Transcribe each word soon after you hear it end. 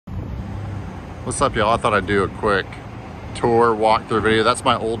What's up, y'all? I thought I'd do a quick tour walkthrough video. That's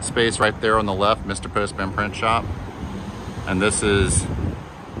my old space right there on the left, Mr. Postman Print Shop. And this is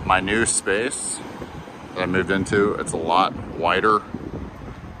my new space that I moved into. It's a lot wider,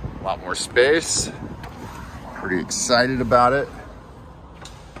 a lot more space. Pretty excited about it.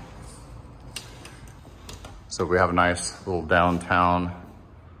 So we have a nice little downtown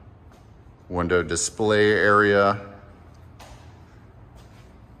window display area.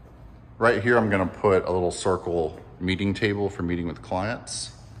 Right here, I'm gonna put a little circle meeting table for meeting with clients.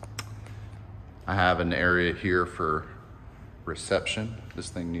 I have an area here for reception.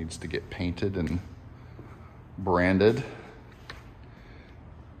 This thing needs to get painted and branded.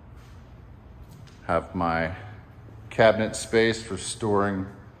 Have my cabinet space for storing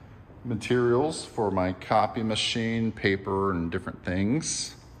materials for my copy machine, paper, and different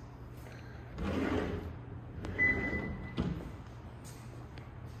things.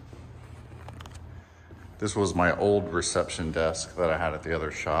 This was my old reception desk that I had at the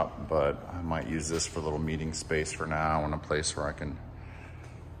other shop, but I might use this for a little meeting space for now and a place where I can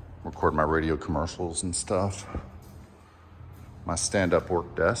record my radio commercials and stuff. My stand-up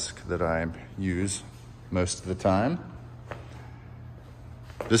work desk that I use most of the time.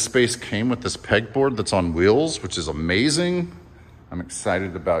 This space came with this pegboard that's on wheels, which is amazing. I'm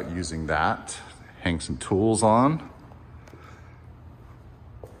excited about using that. Hang some tools on.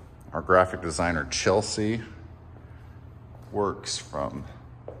 Our graphic designer, Chelsea, works from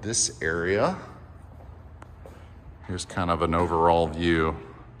this area. Here's kind of an overall view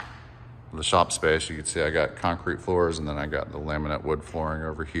of the shop space. You can see I got concrete floors and then I got the laminate wood flooring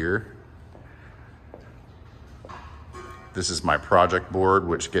over here. This is my project board,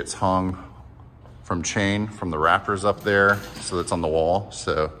 which gets hung from chain from the rafters up there. So that's on the wall.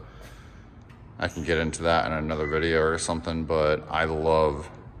 So I can get into that in another video or something, but I love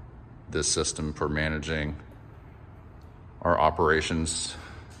this system for managing our operations.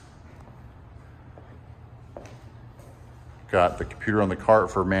 Got the computer on the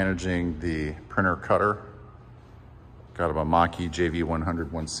cart for managing the printer cutter. Got a Mamaki JV100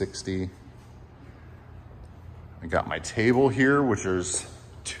 160. I got my table here, which is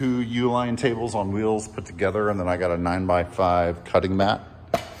 2 U-line tables on wheels put together, and then I got a 9x5 cutting mat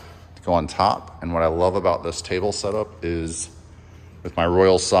to go on top. And what I love about this table setup is with my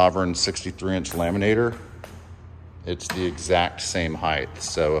Royal Sovereign 63-inch laminator, it's the exact same height.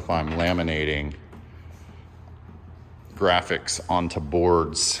 So if I'm laminating graphics onto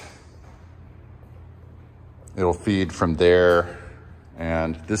boards, it'll feed from there.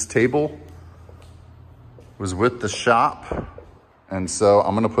 And this table was with the shop. And so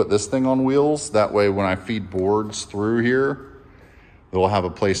I'm gonna put this thing on wheels. That way when I feed boards through here, they'll have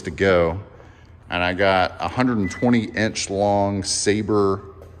a place to go. And I got a 120-inch long saber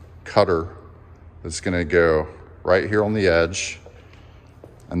cutter that's gonna go right here on the edge.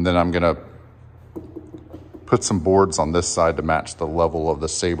 And then I'm gonna put some boards on this side to match the level of the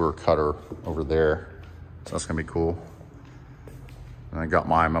saber cutter over there. So that's gonna be cool. And I got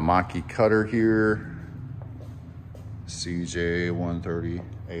my Mamaki cutter here, CJ130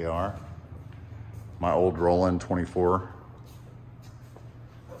 AR. My old Roland 24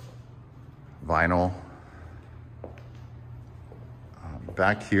 vinyl.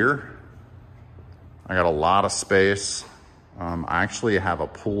 Back here, I got a lot of space. I actually have a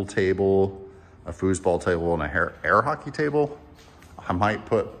pool table, a foosball table, and a air hockey table. I might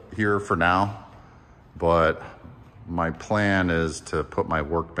put here for now, but my plan is to put my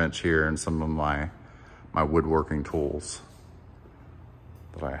workbench here and some of my woodworking tools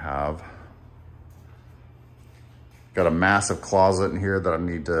that I have. Got a massive closet in here that I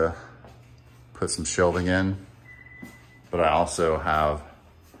need to put some shelving in, but I also have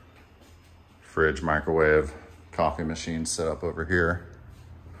fridge, microwave, coffee machine set up over here.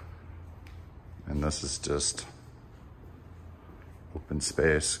 And this is just open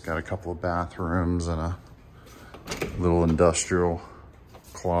space. Got a couple of bathrooms and a little industrial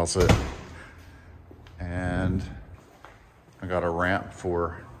closet. And I got a ramp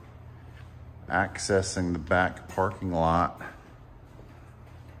for accessing the back parking lot.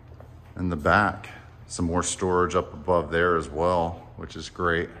 In the back, some more storage up above there as well, which is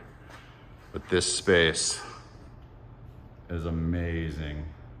great. But this space is amazing.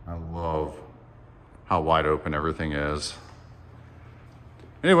 I love how wide open everything is.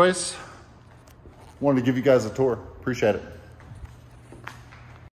 Anyways, wanted to give you guys a tour. Appreciate it.